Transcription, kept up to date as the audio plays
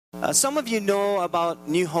Some of you know about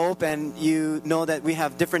New Hope, and you know that we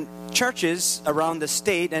have different churches around the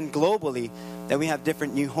state and globally, that we have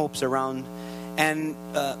different New Hopes around. And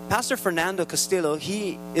Pastor Fernando Castillo,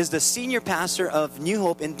 he is the senior pastor of New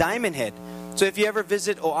Hope in Diamond Head. So if you ever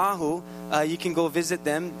visit Oahu, you can go visit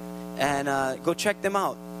them and go check them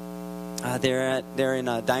out. They're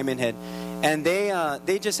in Diamond Head. And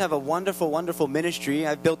they just have a wonderful, wonderful ministry.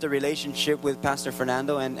 I've built a relationship with Pastor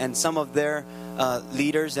Fernando and some of their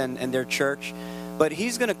leaders and their church. But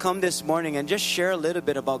he's going to come this morning and just share a little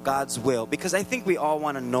bit about God's will, because I think we all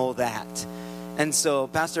want to know that. And so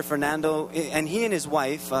Pastor Fernando, and he and his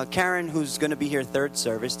wife, Karen, who's going to be here third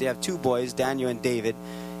service, they have two boys, Daniel and David.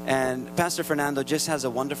 And Pastor Fernando just has a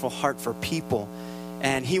wonderful heart for people.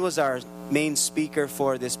 And he was our main speaker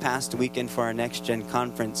for this past weekend for our NextGen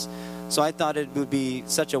conference. So I thought it would be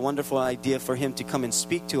such a wonderful idea for him to come and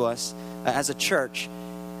speak to us as a church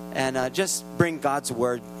and just bring God's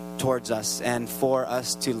word towards us and for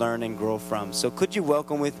us to learn and grow from. So could you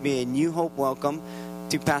welcome with me a New Hope welcome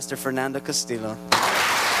to Pastor Fernando Castillo. Amen.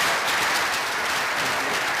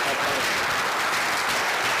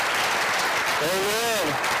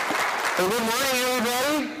 Well, good morning,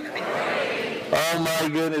 everybody. Oh my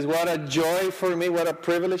goodness, what a joy for me, what a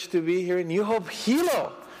privilege to be here in New Hope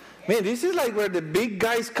Hilo. Man, this is like where the big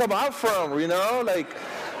guys come out from, you know, like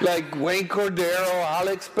Wayne Cordero,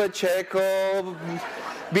 Alex Pacheco,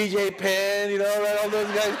 BJ Penn, you know, right? All those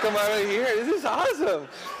guys come out of here. This is awesome.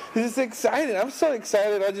 This is exciting. I'm so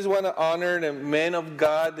excited. I just want to honor the men of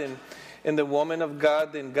God and the woman of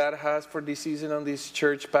God that God has for this season on this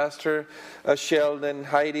church. Pastor Sheldon,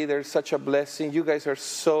 Heidi, they're such a blessing. You guys are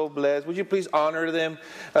so blessed. Would you please honor them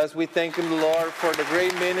as we thank the Lord for the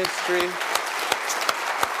great ministry.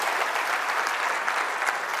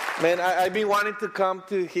 Man, I've been wanting to come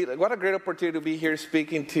to here. What a great opportunity to be here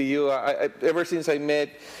speaking to you. Ever since I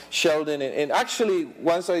met Sheldon, and actually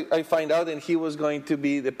once I find out that he was going to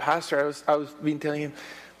be the pastor, I was been telling him,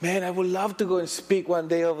 man, I would love to go and speak one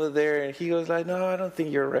day over there. And he was like, no, I don't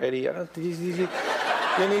think you're ready. I don't think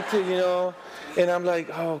you need to, you know. And I'm like,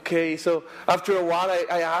 oh, okay. So after a while,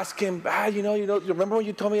 I asked him, you remember when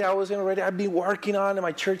you told me I wasn't ready? I've been working on it.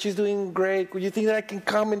 My church is doing great. Would you think that I can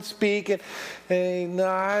come and speak? And no,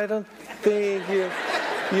 I don't think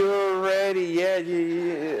you're ready yet.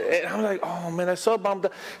 And I'm like, oh, man, I'm so bummed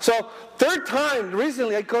out. So third time,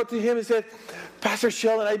 recently, I called to him and said, Pastor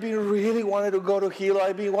Sheldon, I've been really wanting to go to Hilo.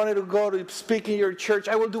 I've been wanting to go to speak in your church.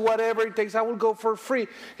 I will do whatever it takes. I will go for free.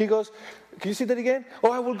 He goes, can you say that again?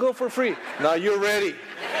 Oh, I will go for free. Now you're ready.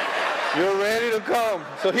 You're ready to come.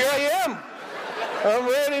 So here I am. I'm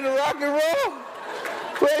ready to rock and roll.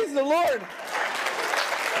 Praise the Lord.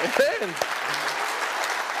 Amen.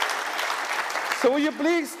 So will you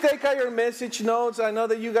please take out your message notes? I know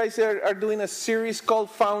that you guys are doing a series called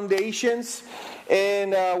Foundations.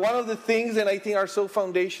 And one of the things that I think are so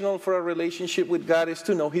foundational for a relationship with God is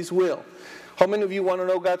to know His will. How many of you want to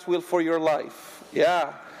know God's will for your life?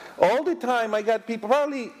 Yeah. All the time, I got people,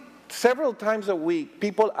 probably several times a week,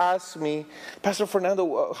 people ask me, Pastor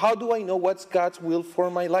Fernando, how do I know what's God's will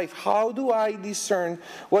for my life? How do I discern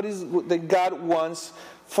what is that God wants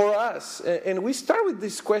for us? And we start with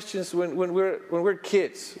these questions when we're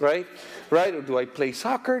kids, right? Right? Do I play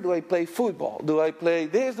soccer? Do I play football? Do I play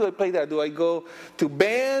this? Do I play that? Do I go to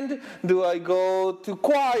band? Do I go to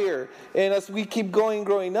choir? And as we keep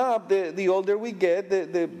growing up, the older we get,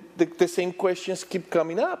 the same questions keep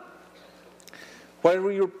coming up. When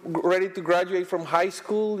we're ready to graduate from high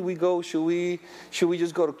school, we go, should we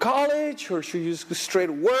just go to college, or should you just go straight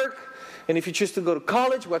to work? And if you choose to go to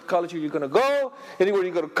college, what college are you going to go? Anywhere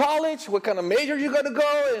you go to college, what kind of major are you going to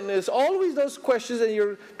go? And there's always those questions, and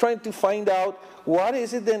you're trying to find out, what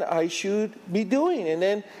is it that I should be doing? And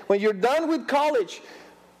then when you're done with college,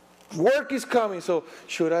 work is coming. So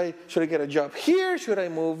should I get a job here? Should I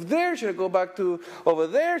move there? Should I go back to over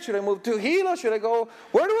there? Should I move to Hilo? Should I go?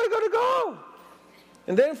 Where do I got to go?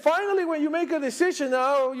 And then finally, when you make a decision,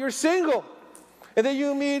 now you're single. And then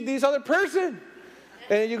you meet this other person.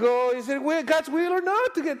 And you go, is it God's will or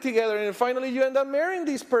not to get together? And finally you end up marrying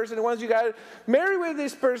this person. And once you got married with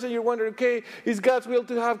this person, you're wondering, okay, is God's will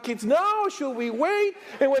to have kids now? Should we wait?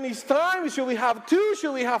 And when it's time, should we have 2?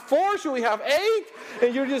 Should we have 4? Should we have 8?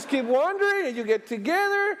 And you just keep wondering, and you get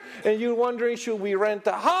together, and you're wondering, should we rent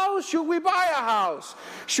a house? Should we buy a house?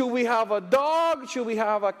 Should we have a dog? Should we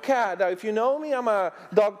have a cat? Now, if you know me, I'm a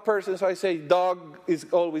dog person, so I say dog is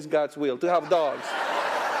always God's will, to have dogs.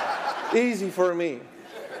 Easy for me.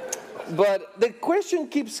 But the question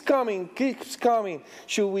keeps coming.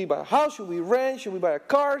 Should we buy a house? Should we rent? Should we buy a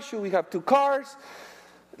car? Should we have 2 cars?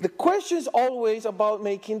 the question is always about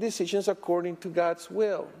making decisions according to God's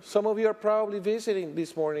will. Some of you are probably visiting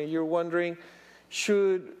this morning. You're wondering,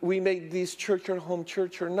 should we make this church our home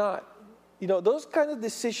church or not? You know, those kind of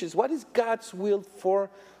decisions. What is God's will for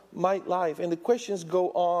my life? And the questions go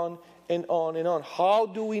on and on and on. How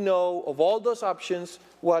do we know of all those options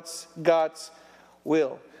what's God's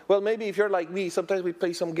will? Well, maybe if you're like me, sometimes we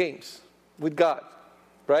play some games with God,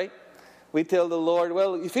 right? We tell the Lord,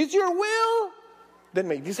 well, if it's your will, then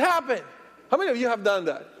make this happen. How many of you have done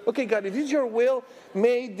that? Okay, God, if it's your will,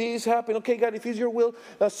 make this happen. Okay, God, if it's your will,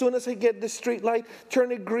 as soon as I get the street light,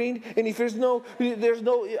 turn it green. And if it's your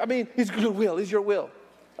will, it's your will.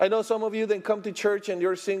 I know some of you then come to church and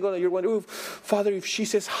you're single and you're wondering, oh, Father, if she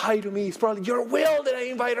says hi to me, it's probably your will that I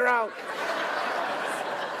invite her out.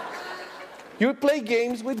 You play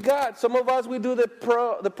games with God. Some of us, we do the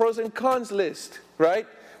pros and cons list, right?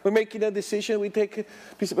 We're making a decision. We take a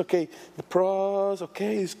piece of, okay, the pros,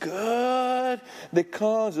 okay, it's good. The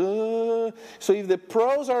cons, So if the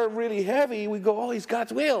pros are really heavy, we go, oh, it's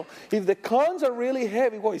God's will. If the cons are really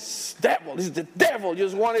heavy, well, it's devil. It's the devil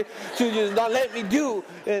just wanted to just not let me do.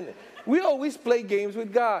 And we always play games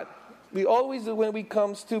with God. We always do when it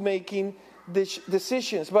comes to making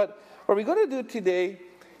decisions. But what we're going to do today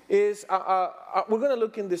is we're going to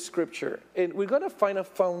look in the scripture and we're going to find a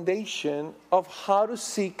foundation of how to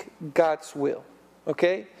seek God's will.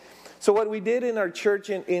 Okay? So what we did in our church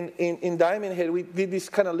in Diamond Head, we did this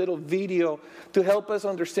kind of little video to help us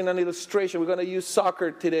understand an illustration. We're going to use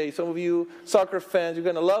soccer today. Some of you soccer fans, you're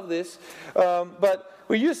going to love this. But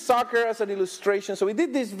we use soccer as an illustration. So we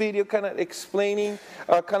did this video kind of explaining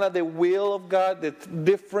kind of the will of God, the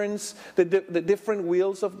difference, the different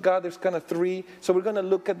wills of God. There's kind of three. So we're going to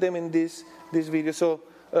look at them in this video. So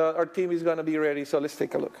our team is going to be ready. So let's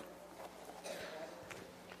take a look.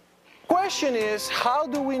 Question is, how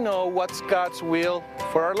do we know what's God's will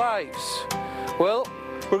for our lives? Well,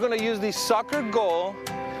 we're going to use this soccer goal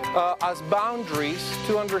as boundaries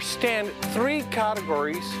to understand three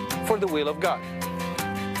categories for the will of God.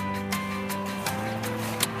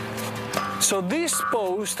 So this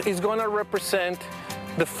post is going to represent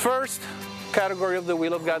the first category of the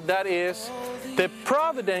will of God. That is the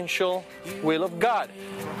providential will of God.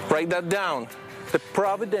 Write that down. The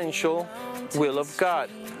providential will of God.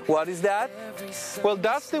 What is that? Well,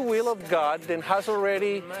 that's the will of God that has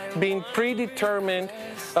already been predetermined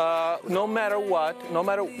no matter what, no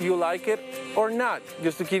matter you like it or not.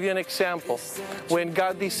 Just to give you an example, when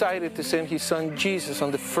God decided to send His Son Jesus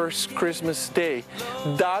on the first Christmas day,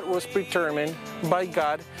 that was predetermined by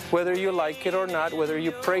God. Whether you like it or not, whether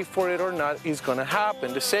you pray for it or not, it's going to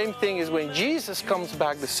happen. The same thing is when Jesus comes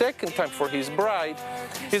back the second time for His bride,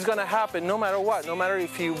 it's going to happen no matter what, no matter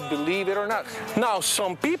if you believe it or not. Now,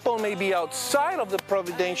 some people may be outside of the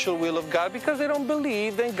providential will of God because they don't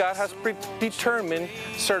believe that God has predetermined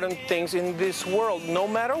certain things in this world. No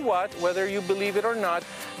matter what, whether you believe it or not,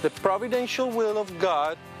 the providential will of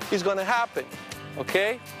God is going to happen.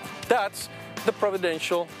 Okay? That's the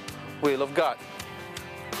providential will of God.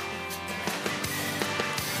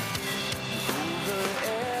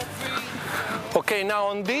 Okay, now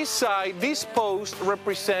on this side, this post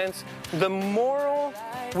represents the moral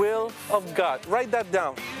will of God. Write that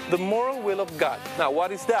down. The moral will of God. Now,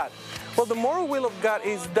 what is that? Well, the moral will of God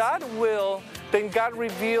is that will that God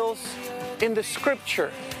reveals in the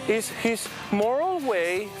scripture. Is His moral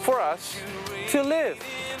way for us to live.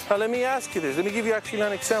 Now, let me ask you this. Let me give you actually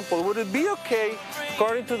an example. Would it be okay,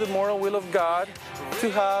 according to the moral will of God, to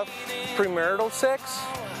have premarital sex?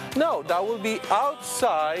 No, that would be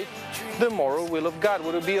outside the moral will of God.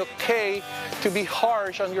 Would it be okay to be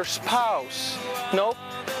harsh on your spouse? Nope,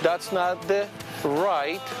 that's not the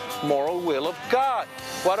right moral will of God.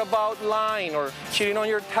 What about lying or cheating on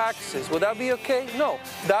your taxes? Would that be okay? No,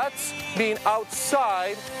 that's being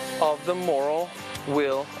outside of the moral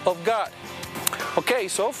will of God. Okay,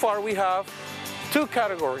 so far we have two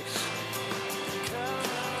categories.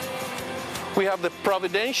 We have the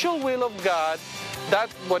providential will of God.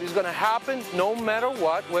 That's what is going to happen no matter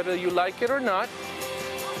what, whether you like it or not.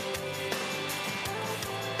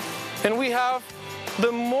 And we have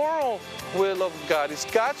the moral will of God. It's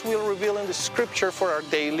God's will revealed in the scripture for our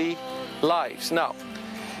daily lives. Now,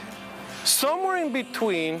 somewhere in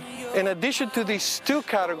between, in addition to these two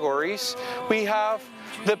categories, we have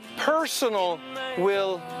the personal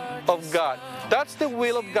will of God. That's the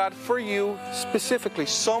will of God for you specifically.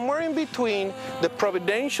 Somewhere in between the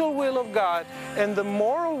providential will of God and the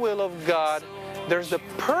moral will of God, there's the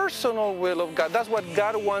personal will of God. That's what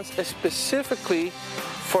God wants specifically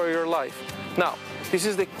for your life. Now, this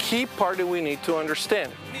is the key part that we need to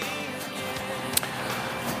understand.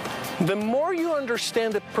 The more you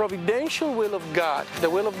understand the providential will of God, the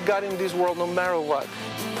will of God in this world no matter what,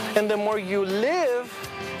 and the more you live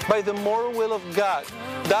by the moral will of God,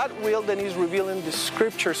 that will then is revealed in the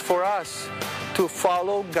scriptures for us to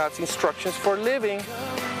follow God's instructions for living,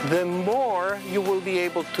 the more you will be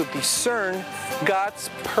able to discern God's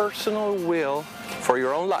personal will for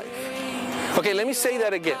your own life. Okay, let me say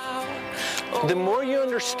that again. The more you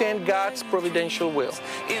understand God's providential will,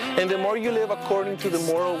 and the more you live according to the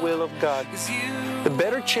moral will of God, the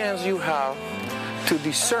better chance you have to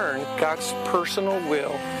discern God's personal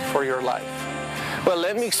will for your life. Well,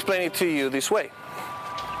 let me explain it to you this way.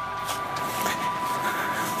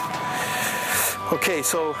 Okay,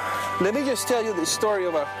 so let me just tell you the story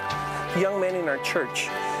of a young man in our church.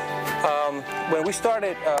 When we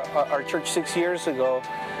started our church 6 years ago,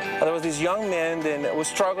 there was this young man that was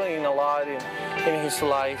struggling a lot in his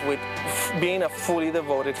life with being a fully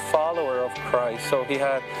devoted follower of Christ. So he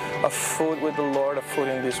had a foot with the Lord, a foot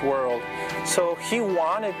in this world. So he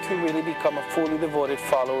wanted to really become a fully devoted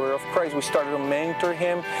follower of Christ. We started to mentor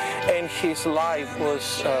him, and his life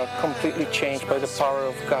was completely changed by the power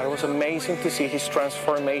of God. It was amazing to see his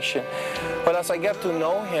transformation. But as I got to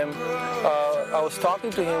know him, I was talking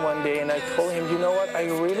to him one day, and I told him, you know what, I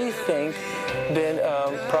really think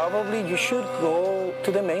that probably you should go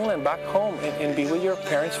to the mainland, back home, and be with your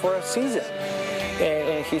parents for a season.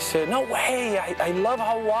 And he said, no way, I love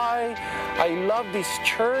Hawaii, I love this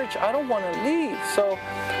church, I don't want to leave. So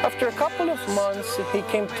after a couple of months, he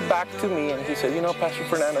came back to me and he said, you know, Pastor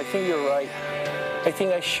Fernando, I think you're right. I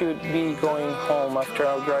think I should be going home after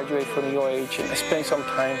I graduate from UH and spend some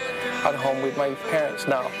time at home with my parents.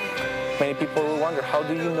 Now, many people will wonder, how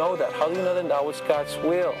do you know that? How do you know that that was God's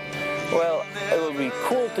will? Well, it would be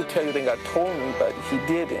cool to tell you that God told me, but he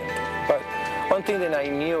didn't. But one thing that I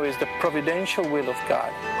knew is the providential will of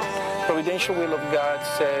God. Providential will of God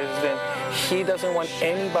says that he doesn't want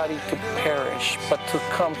anybody to perish, but to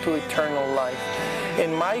come to eternal life.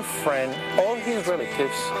 And my friend, all his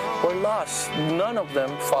relatives were lost. None of them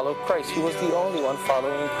followed Christ. He was the only one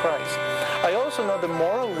following Christ. I also know the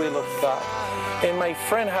moral will of God. And my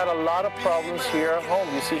friend had a lot of problems here at home.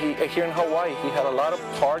 You see, here in Hawaii, he had a lot of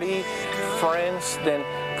party friends that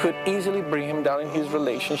could easily bring him down in his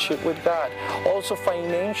relationship with God. Also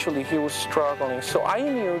financially, he was struggling. So I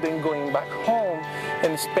knew that going back home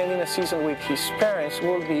and spending a season with his parents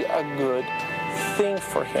would be a good thing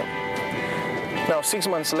for him. Now, 6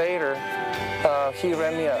 months later, he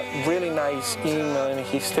read me a really nice email, and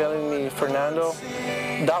he's telling me, Fernando,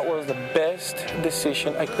 that was the best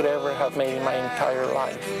decision I could ever have made in my entire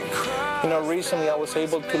life. You know, recently I was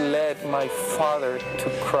able to lead my father to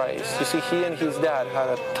Christ. You see, he and his dad had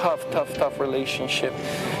a tough relationship.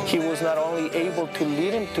 He was not only able to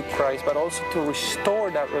lead him to Christ, but also to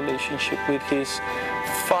restore that relationship with his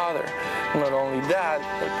father. Not only that,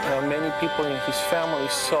 but many people in his family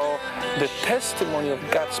saw the testimony of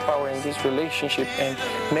God's power in this relationship, and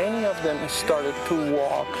many of them started to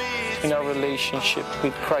walk in a relationship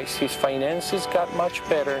with Christ. His finances got much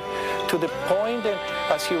better, to the point that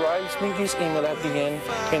as he writes me this email at the end,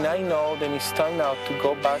 and I know that it's time now to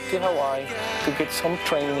go back to Hawaii to get some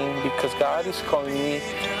training, because God is calling me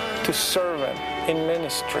to serve him in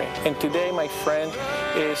ministry. And today, my friend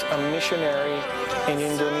is a missionary in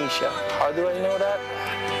Indonesia. How do I know that?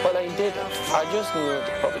 Well, I didn't. I just knew the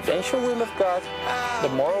providential will of God, the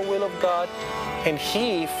moral will of God, and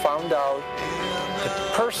he found out the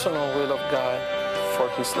personal will of God for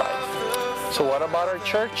his life. So what about our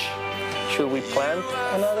church? Should we plant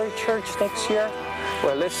another church next year?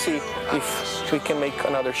 Well, let's see if we can make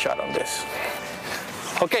another shot on this.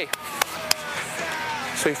 Okay.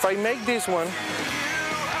 So if I make this one,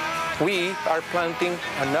 we are planting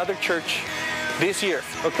another church this year.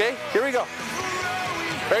 Okay? Here we go.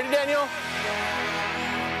 Ready, Daniel?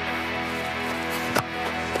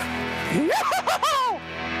 Yahoo!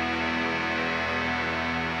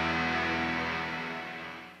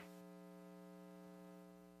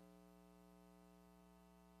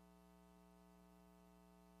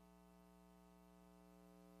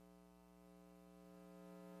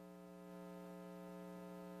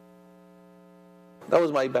 That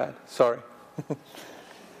was my bad. Sorry.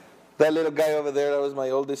 That little guy over there, that was my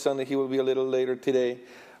oldest son, and he will be a little later today.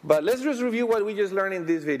 But let's just review what we just learned in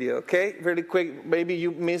this video, okay? Really quick. Maybe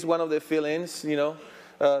you missed one of the fill-ins, you know.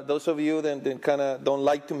 Those of you that kind of don't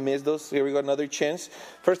like to miss those, here we got another chance.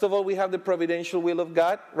 First of all, we have the providential will of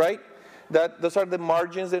God, right? Those are the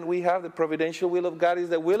margins that we have. The providential will of God is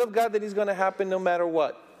the will of God that is going to happen no matter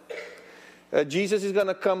what. Jesus is going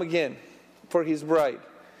to come again for his bride.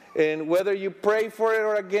 And whether you pray for it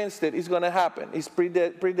or against it, it's going to happen. It's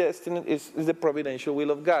predestined. It's the providential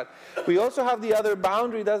will of God. We also have the other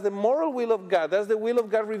boundary. That's the moral will of God. That's the will of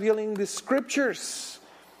God revealing the Scriptures.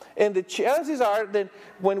 And the chances are that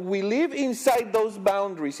when we live inside those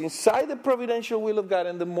boundaries, inside the providential will of God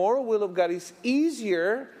and the moral will of God, it's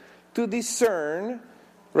easier to discern,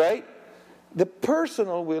 right, the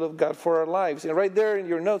personal will of God for our lives. And right there in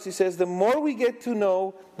your notes, it says, the more we get to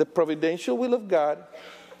know the providential will of God,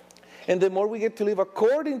 and the more we get to live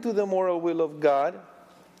according to the moral will of God,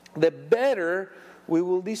 the better we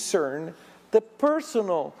will discern the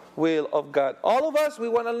personal will of God. All of us, we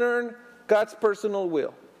want to learn God's personal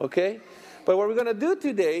will, okay? But what we're going to do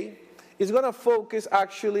today is going to focus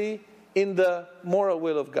actually in the moral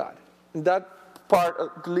will of God. In that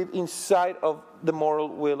part, to live inside of the moral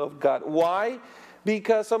will of God. Why?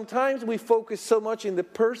 Because sometimes we focus so much in the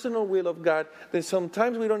personal will of God that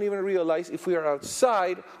sometimes we don't even realize if we are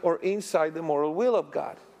outside or inside the moral will of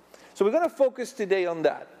God. So we're going to focus today on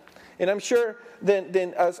that. And I'm sure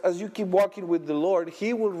then as you keep walking with the Lord,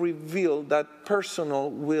 He will reveal that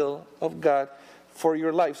personal will of God for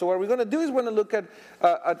your life. So what we're going to do is we're going to look at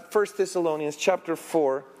 1 Thessalonians chapter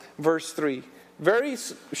 4, verse 3. Very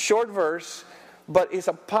short verse, but it's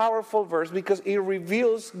a powerful verse because it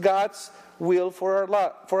reveals God's will for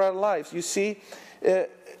our lives. You see,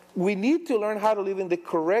 we need to learn how to live in the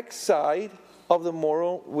correct side of the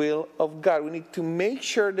moral will of God. We need to make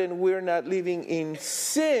sure that we're not living in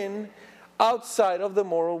sin outside of the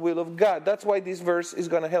moral will of God. That's why this verse is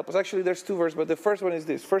going to help us. Actually, there's two verses, but the first one is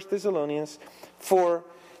this. 1 Thessalonians 4,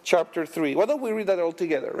 chapter 3. Why don't we read that all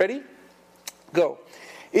together? Ready? Go.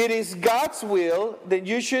 It is God's will that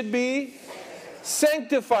you should be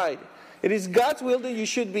sanctified. It is God's will that you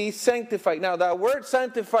should be sanctified. Now, that word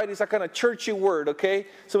sanctified is a kind of churchy word, okay?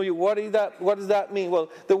 Some of you, what does that mean? Well,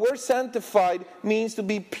 the word sanctified means to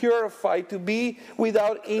be purified, to be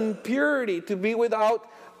without impurity, to be without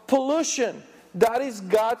pollution. That is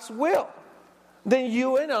God's will. Then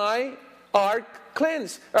you and I are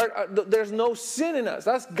cleansed. There's no sin in us.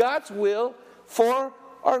 That's God's will for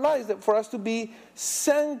our lives, that for us to be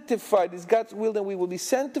sanctified. It's God's will that we will be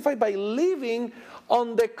sanctified by living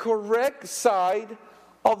on the correct side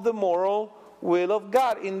of the moral will of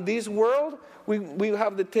God. In this world, we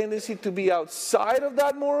have the tendency to be outside of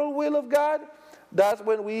that moral will of God. That's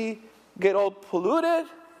when we get all polluted,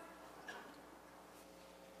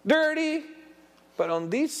 dirty. But on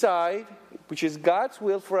this side, which is God's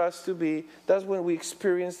will for us to be, that's when we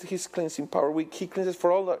experience His cleansing power. He cleanses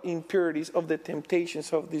for all the impurities of the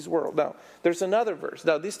temptations of this world. Now, there's another verse.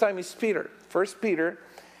 Now, this time it's Peter. 1 Peter,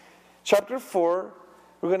 chapter 4.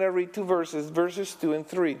 We're going to read two verses, verses 2 and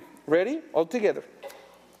 3. Ready? All together.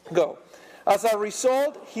 Go. As a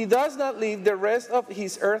result, he does not live the rest of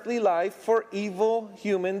his earthly life for evil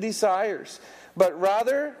human desires, but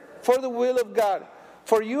rather for the will of God.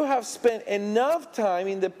 For you have spent enough time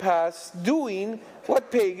in the past doing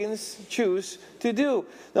what pagans choose to do.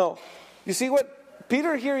 Now, you see what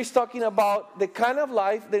Peter here is talking about, the kind of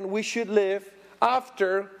life that we should live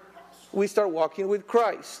after we start walking with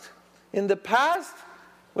Christ. In the past,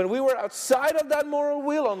 when we were outside of that moral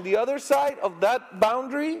will, on the other side of that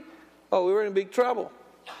boundary, we were in big trouble.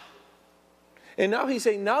 And now he's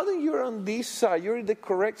saying, now that you're on this side, you're in the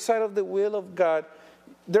correct side of the will of God,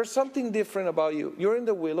 there's something different about you. You're in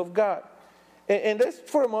the will of God. And let's,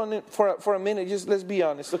 for a minute, just let's be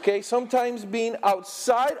honest, okay? Sometimes being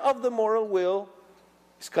outside of the moral will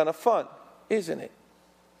is kind of fun, isn't it?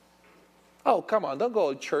 Oh, come on, don't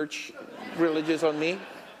go church religious on me.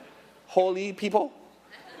 Holy people.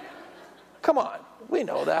 Come on, we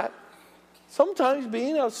know that. Sometimes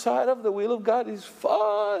being outside of the will of God is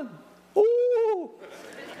fun. Ooh.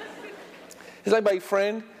 It's like my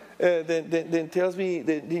friend then tells me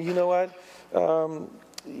that, you know what?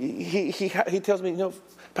 He tells me, you know,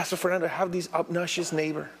 Pastor Fernando, I have this obnoxious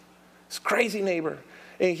neighbor. This crazy neighbor.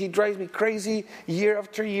 And he drives me crazy year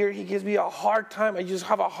after year. He gives me a hard time. I just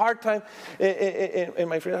have a hard time. And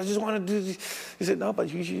my friend, I just want to do this. He said, no,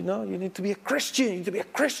 but you need to be a Christian. You need to be a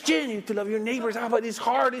Christian. You need to love your neighbors. But it's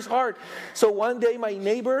hard. So one day my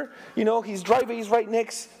neighbor, you know, his driveway is right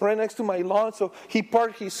next to my lawn. So he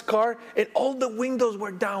parked his car and all the windows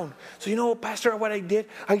were down. So you know, Pastor, what I did?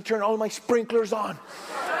 I turned all my sprinklers on.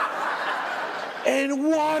 And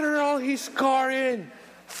water all his car in.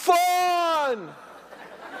 Fun!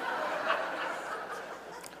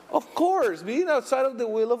 Of course, being outside of the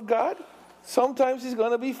will of God, sometimes it's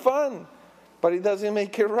going to be fun. But it doesn't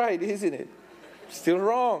make it right, isn't it? Still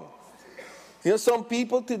wrong. You know, some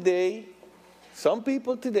people today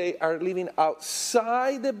are living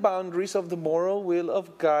outside the boundaries of the moral will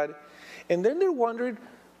of God. And then they're wondering,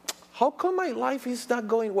 how come my life is not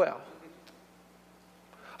going well?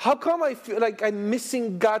 How come I feel like I'm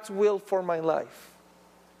missing God's will for my life?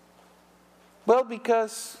 Well,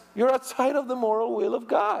 because you're outside of the moral will of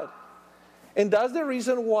God. And that's the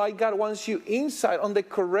reason why God wants you inside, on the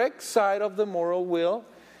correct side of the moral will,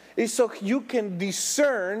 is so you can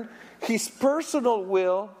discern His personal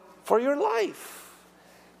will for your life.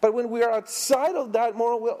 But when we are outside of that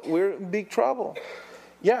moral will, we're in big trouble.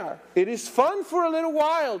 Yeah, it is fun for a little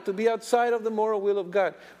while to be outside of the moral will of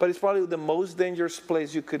God, but it's probably the most dangerous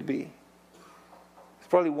place you could be. It's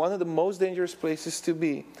probably one of the most dangerous places to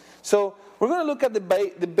be. So we're going to look at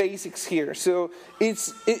the basics here. So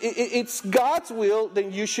it's God's will,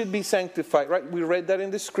 then you should be sanctified, right? We read that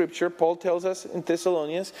in the scripture. Paul tells us in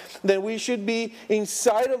Thessalonians. Then we should be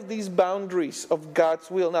inside of these boundaries of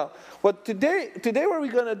God's will. Now, what today what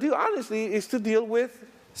we're going to do, honestly, is to deal with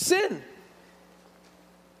sin.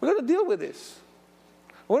 We're going to deal with this.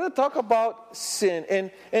 We're going to talk about sin.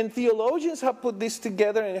 And theologians have put this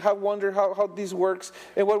together and have wondered how this works.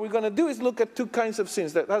 And what we're going to do is look at two kinds of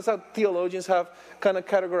sins. That's how theologians have kind of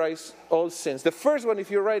categorized all sins. The first one, if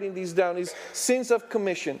you're writing these down, is sins of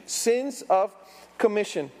commission. Sins of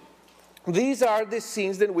commission. These are the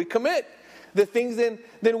sins that we commit. The things that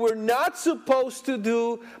we're not supposed to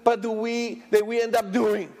do, but that we end up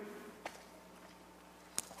doing.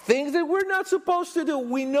 Things that we're not supposed to do.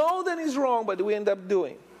 We know that is wrong, but we end up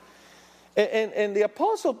doing. And the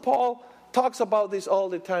Apostle Paul talks about this all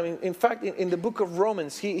the time. In fact, in the book of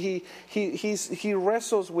Romans, he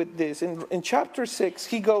wrestles with this. In chapter 6,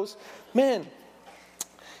 he goes, man,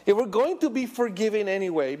 if we're going to be forgiven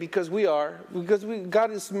anyway, because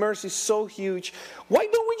God's mercy is so huge, why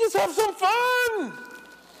don't we just have some fun?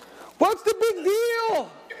 What's the big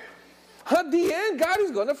deal? At the end, God is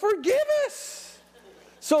going to forgive us.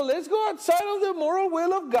 So let's go outside of the moral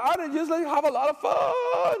will of God and just have a lot of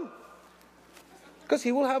fun. Because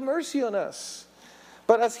He will have mercy on us.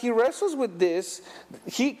 But as he wrestles with this,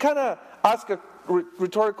 he kind of asks a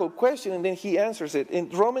rhetorical question and then he answers it. In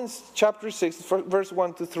Romans chapter 6, verse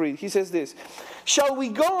 1 to 3, he says this: shall we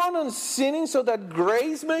go on sinning so that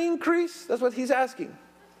grace may increase? That's what he's asking.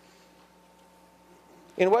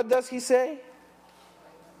 And what does he say?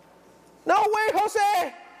 No way,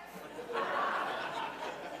 Jose!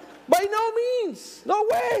 By no means. No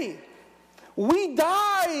way. We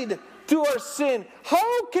died to our sin.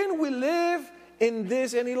 How can we live in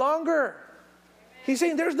this any longer? He's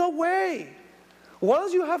saying there's no way.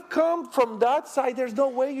 Once you have come from that side, there's no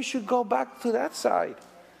way you should go back to that side.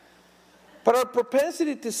 But our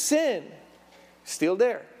propensity to sin is still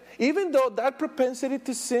there. Even though that propensity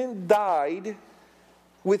to sin died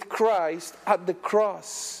with Christ at the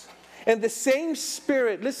cross. And the same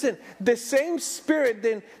Spirit, listen, the same Spirit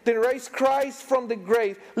that raised Christ from the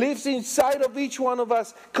grave lives inside of each one of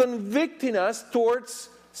us, convicting us towards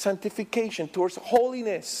sanctification, towards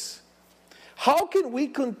holiness. How can we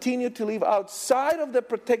continue to live outside of the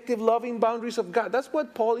protective, loving boundaries of God? That's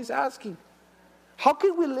what Paul is asking. How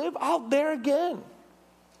can we live out there again?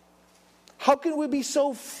 How can we be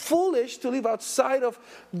so foolish to live outside of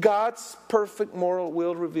God's perfect moral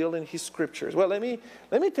will revealed in His scriptures? Well, let me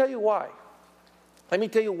tell you why. Let me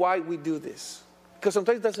tell you why we do this. Because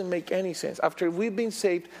sometimes it doesn't make any sense. After we've been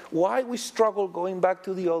saved, why we struggle going back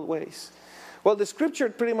to the old ways? Well, the scripture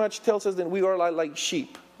pretty much tells us that we are like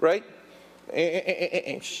sheep, right?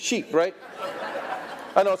 Sheep, right?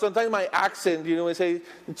 I know sometimes my accent, I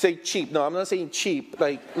say cheap. No, I'm not saying cheap,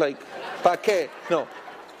 like paquet. No.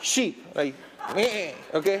 Sheep, like,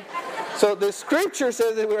 okay? So the scripture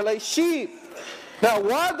says that we're like sheep. Now,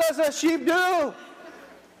 what does a sheep do?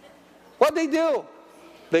 What they do?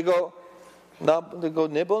 They go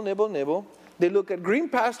nibble, nibble, nibble. They look at green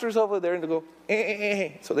pastures over there and they go,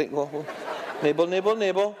 So they go, nibble, nibble,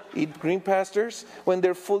 nibble, eat green pastures. When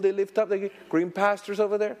they're full, they lift up, they get green pastures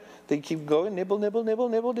over there. They keep going, nibble, nibble, nibble,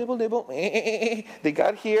 nibble, nibble, nibble. They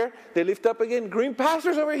got here, they lift up again, green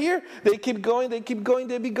pastures over here. They keep going, they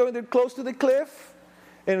be going, they're close to the cliff.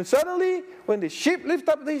 And suddenly, when the sheep lift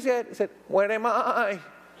up their head, he said, where am I?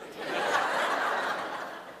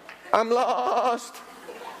 I'm lost.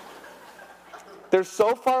 They're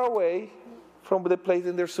so far away from the place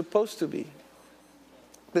that they're supposed to be.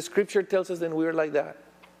 The scripture tells us that we're like that.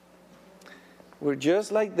 We're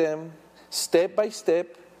just like them, step by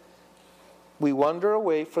step. We wander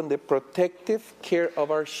away from the protective care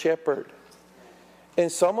of our shepherd. And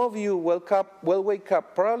some of you will wake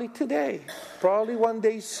up probably today, probably one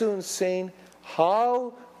day soon, saying,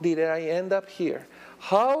 how did I end up here?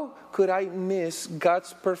 How could I miss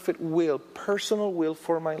God's perfect will, personal will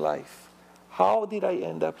for my life? How did I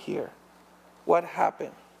end up here? What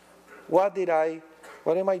happened? What did I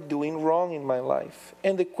What am I doing wrong in my life?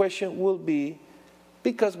 And the question will be,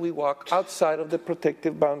 because we walk outside of the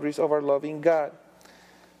protective boundaries of our loving God.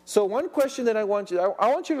 So one question that I want you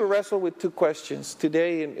to wrestle with two questions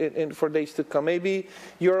today and for days to come. Maybe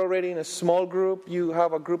you're already in a small group. You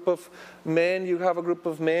have a group of men. You have a group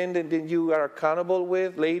of men that you are accountable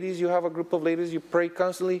with. Ladies, you have a group of ladies. You pray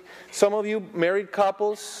constantly. Some of you married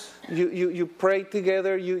couples, you pray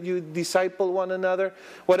together. You disciple one another.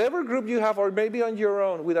 Whatever group you have, or maybe on your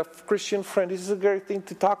own with a Christian friend, this is a great thing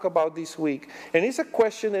to talk about this week. And it's a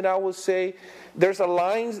question that I will say, there's a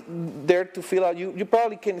line there to fill out. You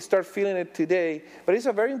probably can start feeling it today, but it's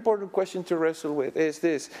a very important question to wrestle with. Is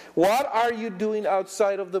this: what are you doing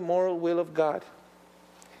outside of the moral will of God?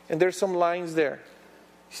 And there's some lines there.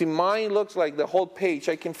 See, mine looks like the whole page.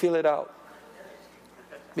 I can fill it out.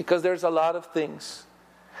 Because there's a lot of things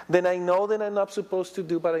that I know that I'm not supposed to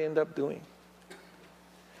do, but I end up doing.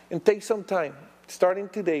 And take some time, starting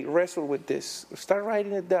today, wrestle with this. Start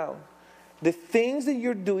writing it down. The things that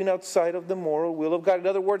you're doing outside of the moral will of God. In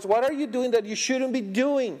other words, what are you doing that you shouldn't be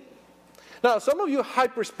doing? Now, some of you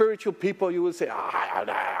hyper-spiritual people, you will say, I'm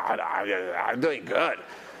doing good.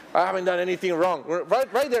 I haven't done anything wrong.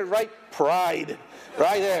 Right there, right? Pride.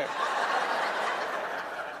 Right there.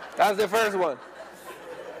 That's the first one.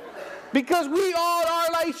 Because we all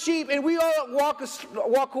are like sheep and we all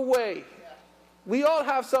walk away. We all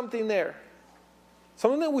have something there.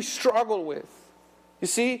 Something that we struggle with. You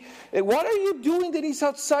see, what are you doing that is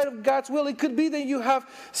outside of God's will? It could be that you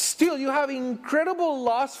have incredible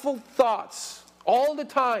lustful thoughts all the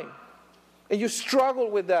time. And you struggle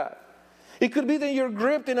with that. It could be that you're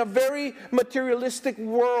gripped in a very materialistic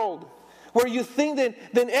world where you think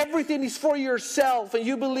that everything is for yourself and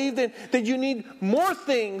you believe that you need more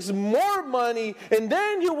things, more money, and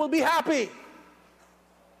then you will be happy.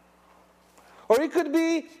 Or it could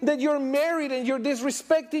be that you're married and you're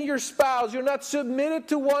disrespecting your spouse. You're not submitted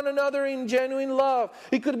to one another in genuine love.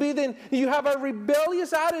 It could be that you have a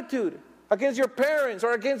rebellious attitude against your parents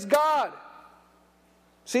or against God.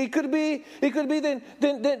 See, it could be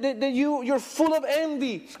that you're full of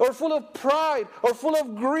envy or full of pride or full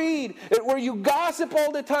of greed, where you gossip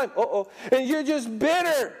all the time. And you're just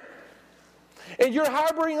bitter. And you're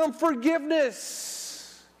harboring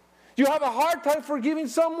unforgiveness. You have a hard time forgiving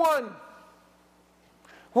someone.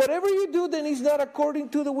 Whatever you do then is not according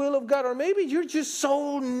to the will of God. Or maybe you're just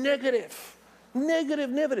so negative.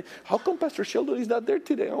 Negative. How come Pastor Sheldon is not there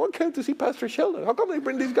today? I want to see Pastor Sheldon. How come they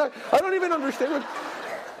bring this guy? I don't even understand.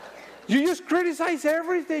 You just criticize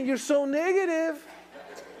everything. You're so negative.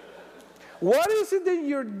 What is it that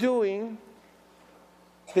you're doing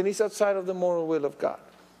that is outside of the moral will of God?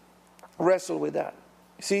 Wrestle with that.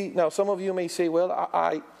 See, now some of you may say, well,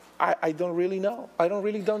 I don't really know. I don't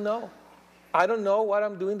know. I don't know what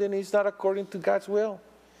I'm doing that is not according to God's will.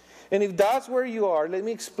 And if that's where you are, let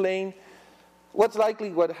me explain what's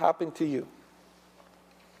likely what happened to you.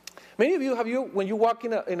 Many of you, when you walk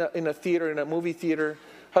in a theater, in a movie theater,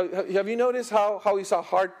 have you noticed how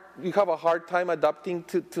you have a hard time adapting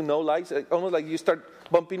to no lights? Almost like you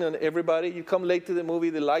start bumping on everybody. You come late to the movie,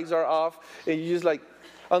 the lights are off, and you just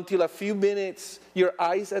until a few minutes, your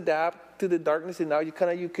eyes adapt to the darkness, and now you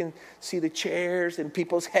can see the chairs and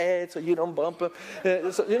people's heads, so you don't bump them.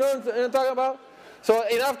 So, you know what I'm talking about? So,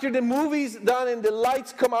 and after the movie's done and the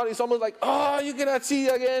lights come out, it's almost like, you cannot see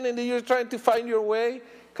again, and then you're trying to find your way.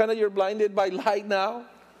 You're blinded by light now.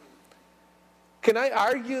 Can I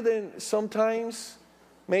argue then sometimes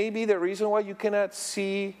maybe the reason why you cannot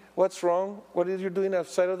see what's wrong, what is you're doing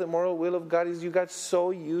outside of the moral will of God, is you got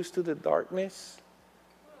so used to the darkness.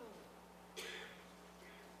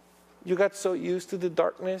 You got so used to the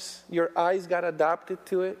darkness. Your eyes got adapted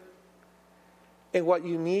to it. And what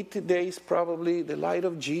you need today is probably the light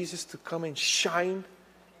of Jesus to come and shine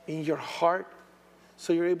in your heart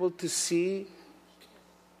so you're able to see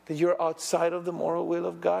that you're outside of the moral will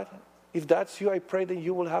of God. If that's you, I pray that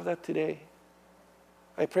you will have that today.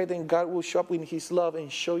 I pray that God will show up in His love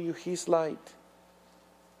and show you His light.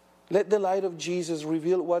 Let the light of Jesus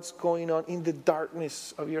reveal what's going on in the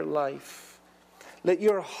darkness of your life. Let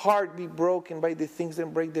your heart be broken by the things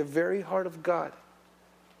that break the very heart of God.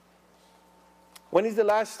 When is the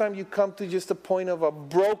last time you come to just a point of a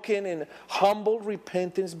broken and humble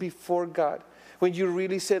repentance before God? When you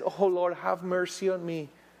really said, oh Lord, have mercy on me,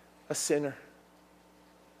 a sinner.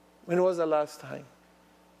 When was the last time?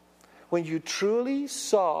 When you truly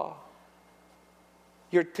saw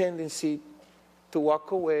your tendency to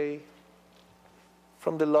walk away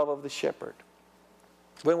from the love of the shepherd.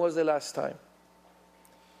 When was the last time?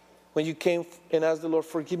 When you came and asked the Lord,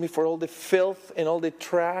 forgive me for all the filth and all the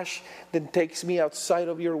trash that takes me outside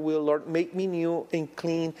of your will. Lord, make me new and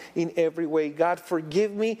clean in every way. God,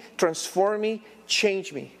 forgive me, transform me,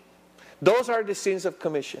 change me. Those are the sins of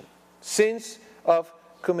commission. Sins of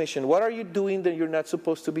commission. What are you doing that you're not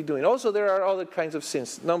supposed to be doing? Also, there are other kinds of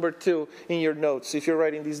sins. Number 2 in your notes, if you're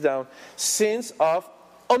writing these down. Sins of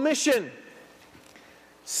omission.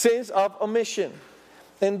 Sins of omission.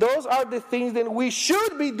 And those are the things that we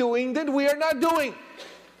should be doing that we are not doing.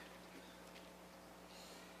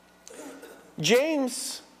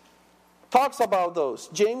 James talks about those.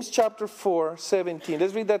 James chapter 4:17.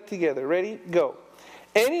 Let's read that together. Ready? Go.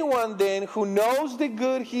 Anyone then who knows the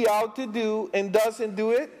good he ought to do and doesn't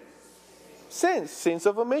do it, sins. Sins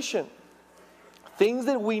of omission. Things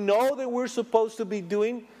that we know that we're supposed to be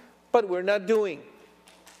doing, but we're not doing.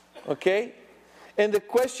 Okay? And the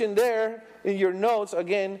question there in your notes,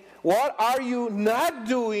 again, what are you not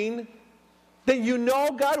doing that you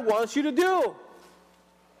know God wants you to do?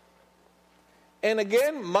 And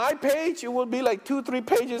again, my page, it will be like 2-3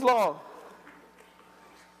 pages long.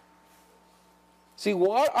 See,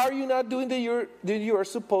 what are you not doing that you are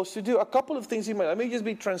supposed to do? A couple of things in my life. Let me just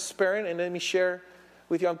be transparent and let me share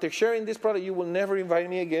with you. I'm sharing this product. You will never invite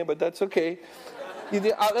me again, but that's okay.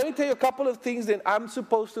 Let me tell you a couple of things that I'm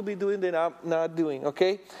supposed to be doing that I'm not doing,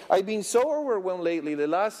 okay? I've been so overwhelmed lately. The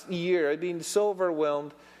last year, I've been so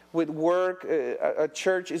overwhelmed with work at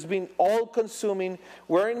church. It's been all-consuming,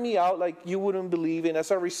 wearing me out like you wouldn't believe. And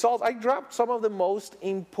as a result, I dropped some of the most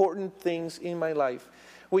important things in my life,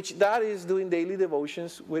 which that is doing daily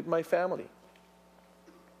devotions with my family.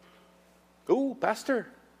 Ooh, pastor.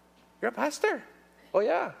 You're a pastor. Oh,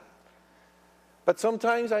 yeah. But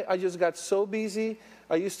sometimes I just got so busy.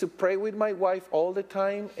 I used to pray with my wife all the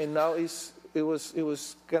time, and now it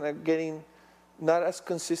was kind of getting not as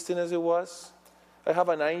consistent as it was. I have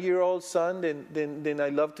a 9-year-old son, then I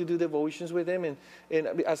love to do devotions with him, and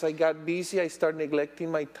as I got busy, I started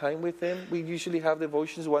neglecting my time with him. We usually have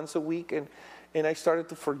devotions once a week, and I started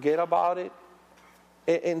to forget about it.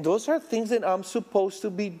 And those are things that I'm supposed to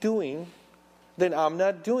be doing that I'm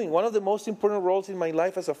not doing. One of the most important roles in my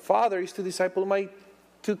life as a father is to disciple my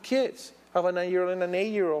 2 kids. I have a 9-year-old and an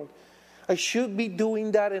 8-year-old. I should be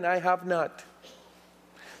doing that, and I have not.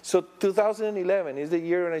 So 2011 is the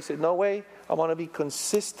year when I said, no way, I want to be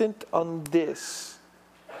consistent on this.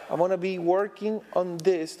 I want to be working on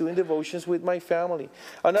this, doing devotions with my family.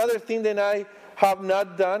 Another thing that I have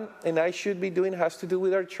not done and I should be doing has to do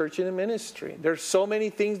with our church and ministry. There's so many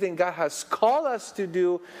things that God has called us to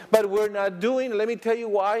do, but we're not doing. Let me tell you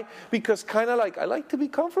why. Because kind of like, I like to be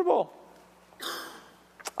comfortable.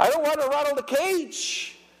 I don't want to rattle the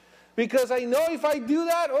cage. Because I know if I do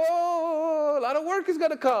that, a lot of work is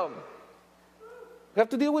going to come. We have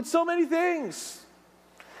to deal with so many things.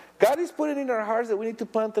 God is putting in our hearts that we need to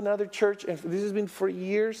plant another church, and this has been for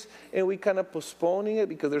years, and we kind of postponing it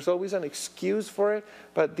because there's always an excuse for it.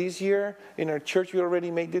 But this year in our church, we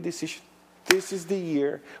already made the decision. This is the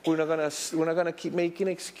year. We're not gonna keep making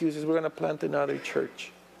excuses. We're gonna plant another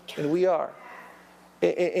church, and we are.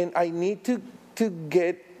 And I need to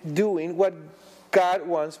get doing what God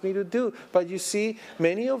wants me to do. But you see,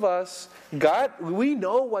 many of us, we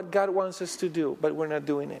know what God wants us to do, but we're not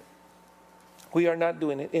doing it. We are not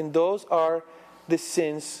doing it. And those are the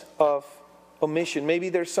sins of omission. Maybe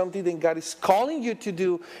there's something that God is calling you to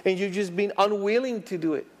do, and you've just been unwilling to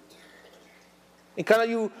do it. And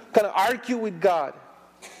you argue with God.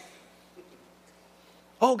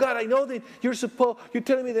 Oh God, I know that you're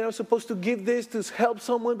telling me that I'm supposed to give this to help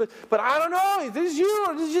someone, but I don't know if this is you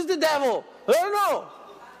or this is just the devil. I don't know.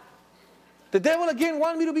 The devil again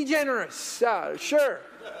wants me to be generous. Yeah, sure.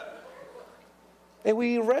 And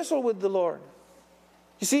we wrestle with the Lord.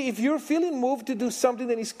 You see, if you're feeling moved to do something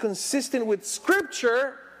that is consistent with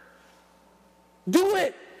Scripture, do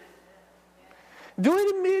it. Do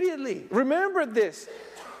it immediately. Remember this.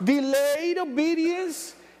 Delayed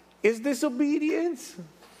obedience is disobedience.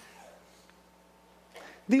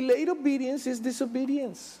 Delayed obedience is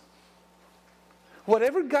disobedience.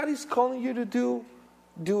 Whatever God is calling you to do,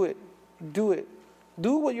 do it. Do it.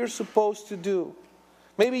 Do what you're supposed to do.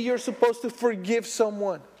 Maybe you're supposed to forgive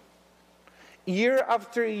someone. Year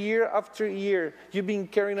after year after year, you've been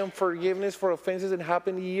carrying on forgiveness for offenses that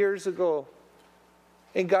happened years ago.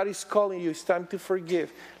 And God is calling you. It's time to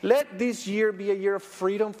forgive. Let this year be a year of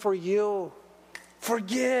freedom for you.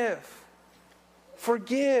 Forgive.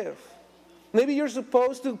 Forgive. Maybe you're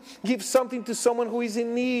supposed to give something to someone who is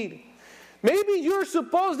in need. Maybe you're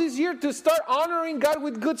supposed this year to start honoring God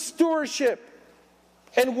with good stewardship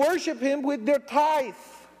and worship Him with their tithe.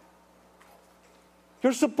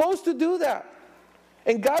 You're supposed to do that.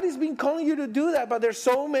 And God has been calling you to do that, but there's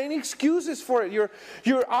so many excuses for it. You're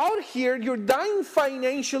out here, you're dying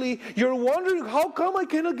financially, you're wondering, how come I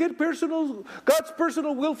cannot get God's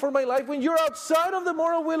personal will for my life when you're outside of the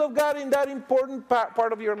moral will of God in that important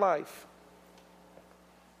part of your life?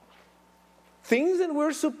 Things that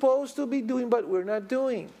we're supposed to be doing, but we're not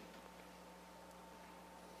doing.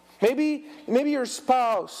 Maybe your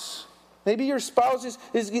spouse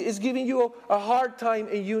is giving you a hard time,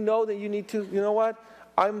 and you know that you need to, you know what?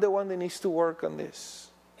 I'm the one that needs to work on this.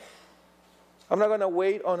 I'm not going to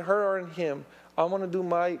wait on her or on him. I'm going to do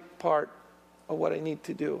my part of what I need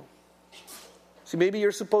to do. See, maybe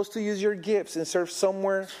you're supposed to use your gifts and serve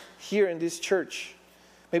somewhere here in this church.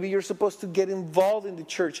 Maybe you're supposed to get involved in the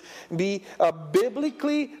church. Be a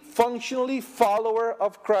biblically, functionally follower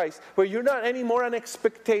of Christ. Where you're not anymore an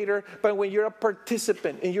spectator, but when you're a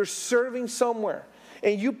participant and you're serving somewhere.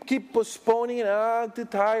 And you keep postponing, I'm too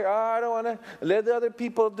tired, I don't want to let the other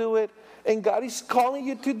people do it. And God is calling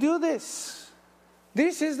you to do this.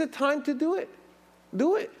 This is the time to do it.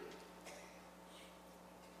 Do it.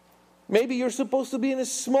 Maybe you're supposed to be in a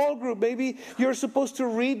small group. Maybe you're supposed to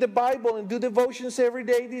read the Bible and do devotions every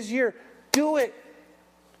day this year. Do it.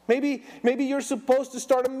 Maybe you're supposed to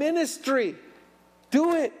start a ministry.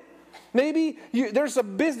 Do it. Maybe there's a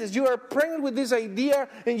business. You are pregnant with this idea,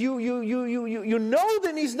 and you know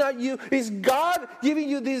that it's not you. It's God giving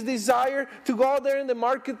you this desire to go out there in the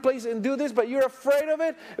marketplace and do this, but you're afraid of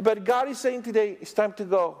it. But God is saying today, it's time to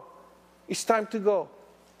go. It's time to go.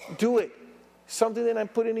 Do it. Something that I'm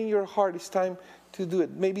putting in your heart, it's time to do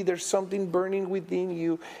it. Maybe there's something burning within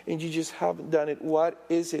you, and you just haven't done it. What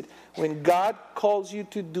is it? When God calls you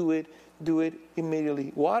to do it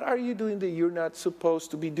immediately. What are you doing that you're not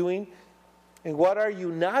supposed to be doing? And what are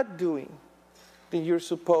you not doing that you're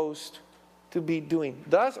supposed to be doing?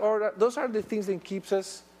 Those are the things that keeps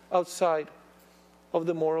us outside of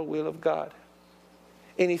the moral will of God.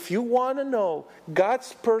 And if you want to know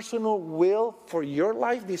God's personal will for your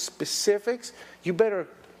life, the specifics, you better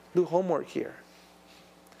do homework here.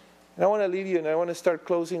 And I want to leave you, and I want to start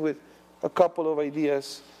closing with a couple of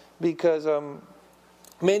ideas, because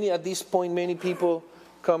at this point, many people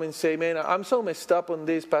come and say, man, I'm so messed up on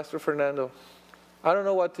this, Pastor Fernando. I don't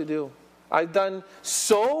know what to do. I've done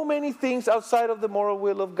so many things outside of the moral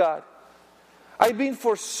will of God. I've been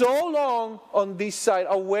for so long on this side,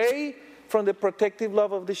 away from the protective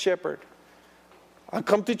love of the shepherd. I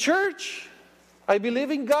come to church. I believe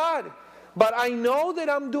in God. But I know that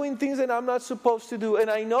I'm doing things that I'm not supposed to do. And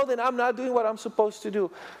I know that I'm not doing what I'm supposed to do.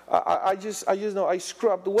 I just know I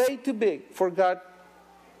screw up way too big for God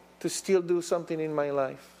to still do something in my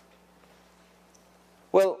life.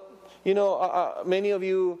 Well, many of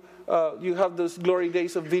you, you have those glory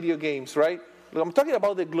days of video games, right? I'm talking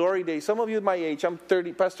about the glory days. Some of you my age. I'm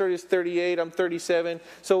 30. Pastor is 38. I'm 37.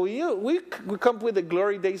 So we come with the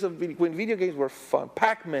glory days of when video games were fun.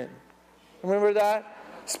 Pac-Man. Remember that?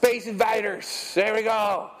 Space Invaders. There we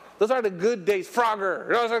go. Those are the good days. Frogger.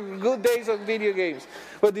 Those are good days of video games.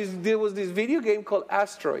 But there was this video game called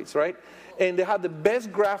Asteroids, right? And they had the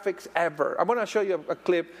best graphics ever. I'm going to show you a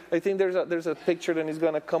clip. I think there's a picture that is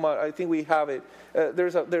going to come out. I think we have it.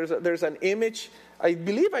 There's an image. I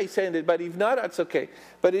believe I sent it, but if not, that's okay.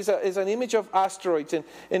 But it's an image of asteroids, and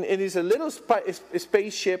it's a little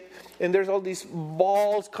spaceship, and there's all these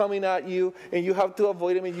balls coming at you, and you have to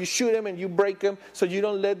avoid them, and you shoot them, and you break them, so you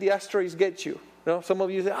don't let the asteroids get you. Some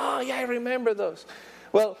of you say, oh yeah, I remember those.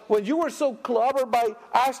 Well, when you were so clobbered by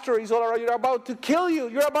asteroids all around, you're about to kill you.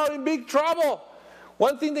 You're about in big trouble.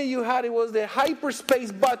 One thing that you had, it was the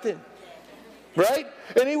hyperspace button. Right?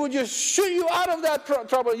 And it would just shoot you out of that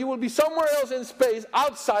trouble. You will be somewhere else in space,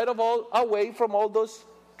 away from all those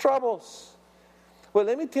troubles. Well,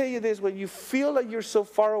 let me tell you this. When you feel like you're so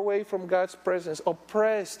far away from God's presence,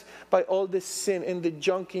 oppressed by all the sin and the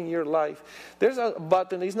junk in your life, there's a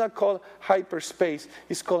button. It's not called hyperspace.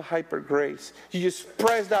 It's called hypergrace. You just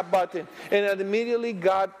press that button, and immediately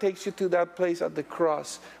God takes you to that place at the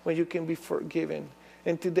cross when you can be forgiven.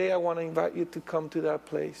 And today I want to invite you to come to that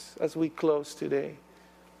place as we close today.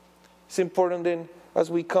 It's important then, as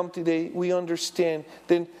we come today, we understand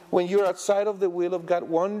then when you're outside of the will of God,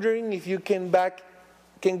 wondering if you can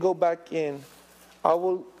go back in, I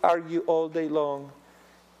will argue all day long.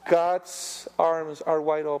 God's arms are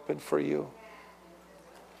wide open for you.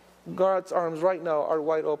 God's arms right now are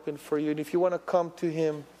wide open for you. And if you want to come to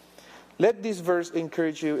Him, let this verse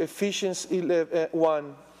encourage you. Ephesians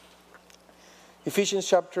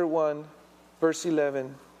chapter 1, verse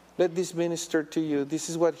 11. Let this minister to you. This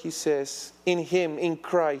is what he says. In Him, in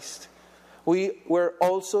Christ, we were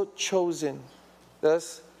also chosen.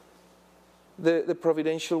 Thus, the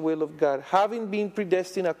providential will of God. Having been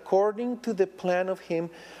predestined according to the plan of Him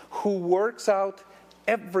who works out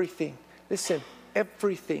everything. Listen,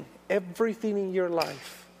 everything in your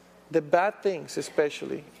life, the bad things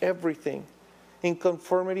especially, everything, in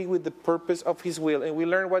conformity with the purpose of His will. And we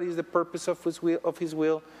learn what is the purpose of His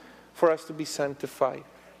will, for us to be sanctified,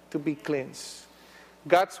 to be cleansed.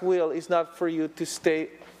 God's will is not for you to stay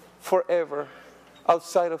forever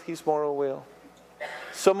outside of His moral will.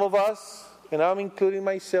 Some of us, and I'm including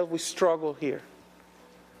myself, we struggle here.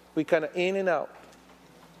 We kind of in and out.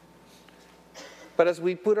 But as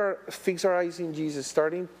we fix our eyes in Jesus,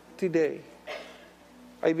 starting today,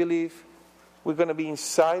 I believe we're going to be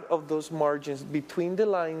inside of those margins, between the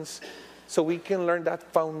lines, so we can learn that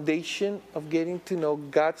foundation of getting to know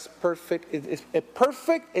God's perfect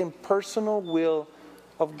and personal will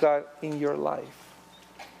of God in your life.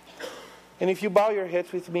 And if you bow your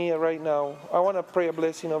heads with me right now, I want to pray a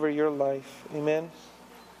blessing over your life. Amen.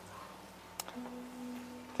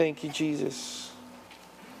 Thank you, Jesus.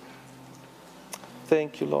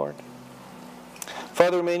 Thank you, Lord.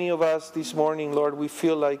 Father, many of us this morning, Lord, we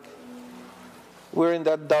feel like we're in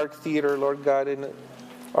that dark theater, Lord God, and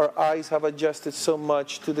our eyes have adjusted so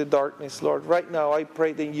much to the darkness, Lord. Right now, I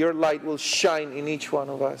pray that your light will shine in each one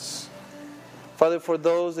of us. Father, for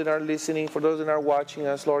those that are listening, for those that are watching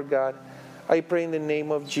us, Lord God, I pray in the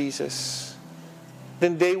name of Jesus,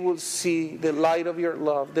 then they will see the light of your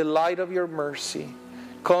love, the light of your mercy,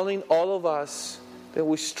 calling all of us that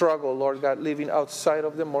we struggle, Lord God, living outside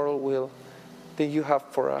of the moral will that you have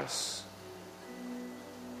for us.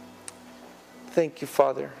 Thank you,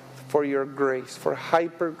 Father, for your grace, for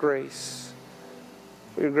hyper grace,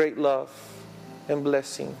 for your great love and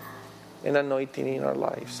blessing and anointing in our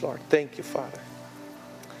lives, Lord. Thank you, Father.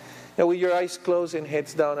 Now, with your eyes closed and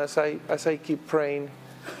heads down, as I keep praying,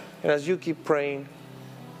 and as you keep praying,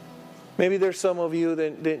 maybe there's some of you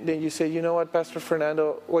that you say, you know what, Pastor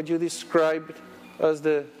Fernando, what you described as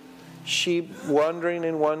the sheep wandering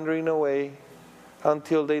and wandering away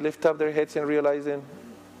until they lift up their heads and realize, then,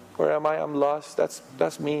 where am I? I'm lost.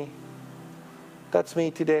 That's me. That's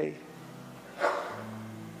me today.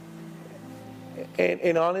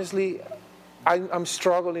 And honestly, I'm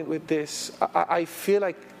struggling with this. I feel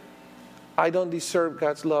like I don't deserve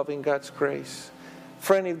God's love and God's grace.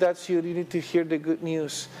 Friend, if that's you, you need to hear the good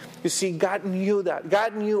news. You see, God knew that.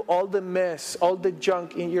 God knew all the mess, all the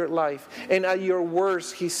junk in your life. And at your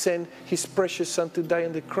worst, He sent His precious Son to die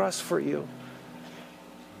on the cross for you.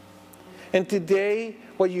 And today,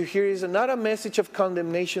 what you hear is not a message of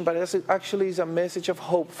condemnation, but actually is a message of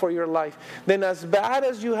hope for your life. Then as bad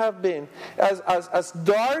as you have been, as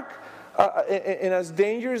dark and as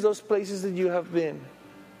dangerous those places that you have been,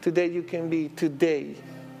 today you can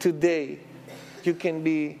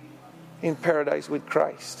be in paradise with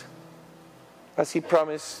Christ. As He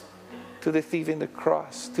promised to the thief in the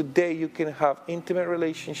cross. Today you can have intimate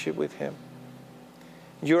relationship with Him.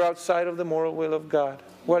 You're outside of the moral will of God,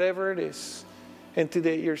 whatever it is. And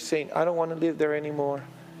today you're saying, I don't want to live there anymore.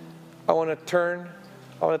 I want to turn.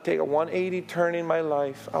 I want to take a 180 turn in my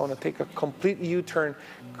life. I want to take a complete U-turn.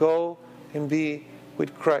 Go and be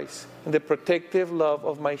with Christ in the protective love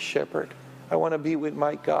of my shepherd. I want to be with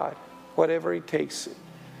my God, whatever it takes.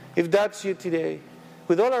 If that's you today,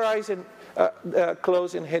 with all our eyes and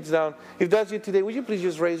closed and heads down, if that's you today, would you please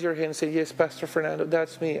just raise your hand and say, yes, Pastor Fernando,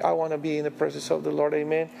 that's me. I want to be in the presence of the Lord.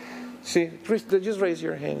 Amen. See, just raise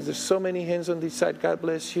your hands. There's so many hands on this side. God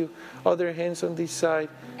bless you. Other hands on this side.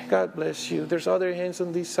 God bless you. There's other hands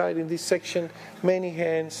on this side. In this section, many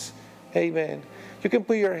hands. Amen. You can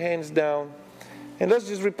put your hands down. And let's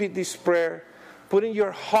just repeat this prayer. Putting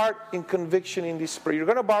your heart in conviction in this prayer. You're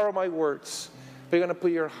going to borrow my words, but you're going to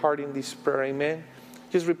put your heart in this prayer. Amen.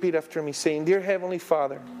 Just repeat after me, saying, Dear Heavenly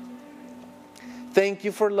Father, thank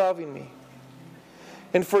you for loving me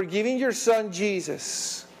and for giving your Son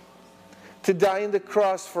Jesus to die on the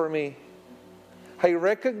cross for me. I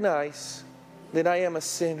recognize that I am a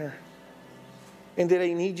sinner and that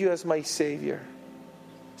I need you as my Savior.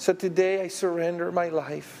 So today I surrender my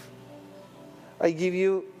life. I give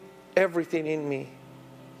you everything in me.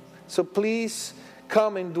 So please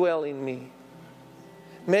come and dwell in me.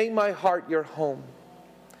 Make my heart your home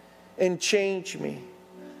and change me,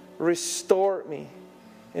 restore me,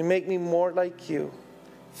 and make me more like you.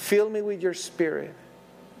 Fill me with your Spirit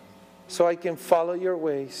so I can follow your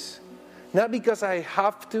ways. Not because I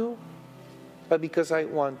have to, but because I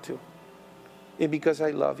want to. And because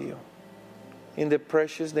I love you. In the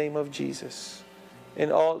precious name of Jesus.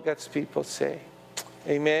 And all God's people say,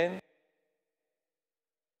 Amen